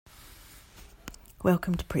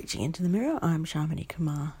Welcome to Preaching into the Mirror. I'm Shamini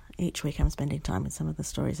Kumar. Each week I'm spending time with some of the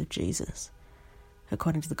stories of Jesus,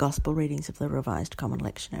 according to the Gospel readings of the Revised Common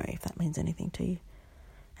Lectionary, if that means anything to you.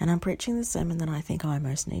 And I'm preaching the sermon that I think I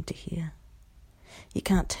most need to hear. You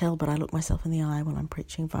can't tell, but I look myself in the eye while I'm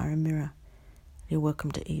preaching via a mirror. You're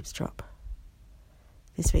welcome to eavesdrop.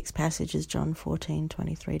 This week's passage is John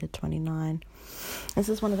 14:23-29. This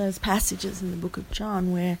is one of those passages in the book of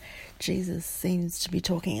John where Jesus seems to be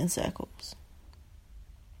talking in circles.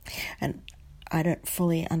 And I don't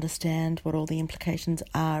fully understand what all the implications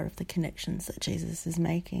are of the connections that Jesus is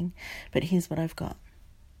making, but here's what I've got.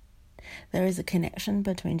 There is a connection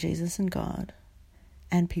between Jesus and God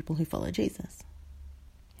and people who follow Jesus.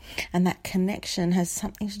 And that connection has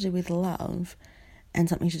something to do with love and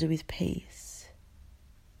something to do with peace.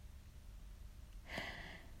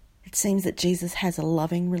 It seems that Jesus has a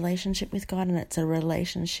loving relationship with God, and it's a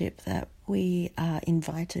relationship that we are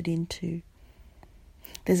invited into.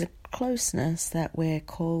 There's a closeness that we're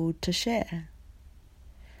called to share.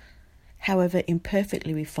 However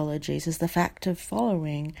imperfectly we follow Jesus, the fact of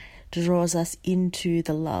following draws us into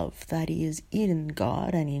the love that is in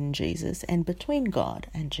God and in Jesus and between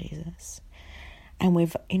God and Jesus. And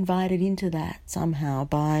we're invited into that somehow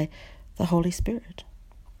by the Holy Spirit.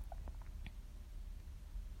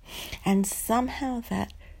 And somehow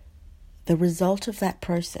that the result of that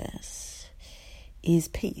process is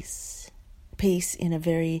peace. Peace in a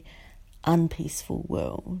very unpeaceful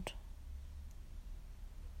world.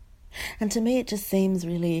 And to me it just seems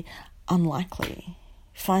really unlikely,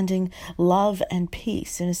 finding love and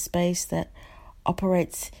peace in a space that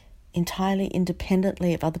operates entirely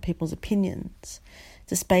independently of other people's opinions.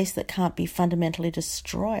 It's a space that can't be fundamentally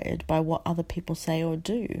destroyed by what other people say or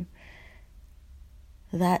do.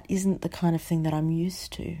 That isn't the kind of thing that I'm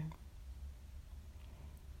used to.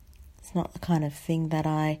 It's not the kind of thing that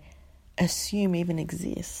I assume even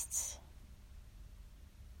exists.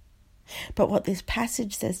 But what this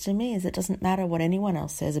passage says to me is it doesn't matter what anyone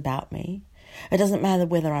else says about me. It doesn't matter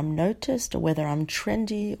whether I'm noticed or whether I'm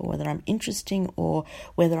trendy or whether I'm interesting or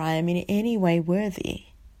whether I am in any way worthy.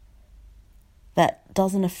 That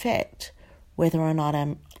doesn't affect whether or not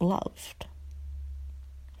I'm loved.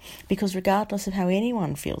 Because regardless of how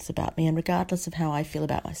anyone feels about me and regardless of how I feel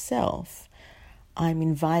about myself, I'm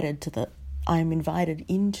invited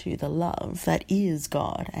into the love that is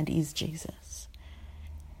God and is Jesus.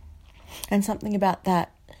 And something about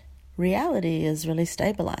that reality is really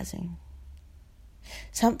stabilizing.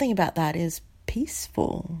 Something about that is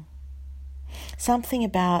peaceful. Something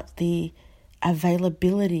about the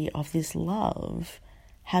availability of this love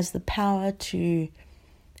has the power to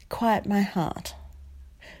quiet my heart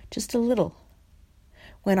just a little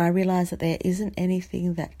when I realize that there isn't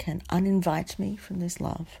anything that can uninvite me from this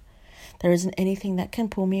love. There isn't anything that can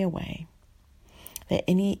pull me away. There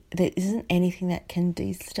isn't anything that can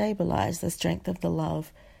destabilize the strength of the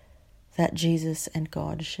love that Jesus and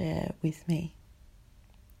God share with me.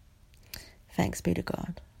 Thanks be to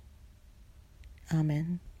God.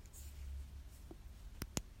 Amen.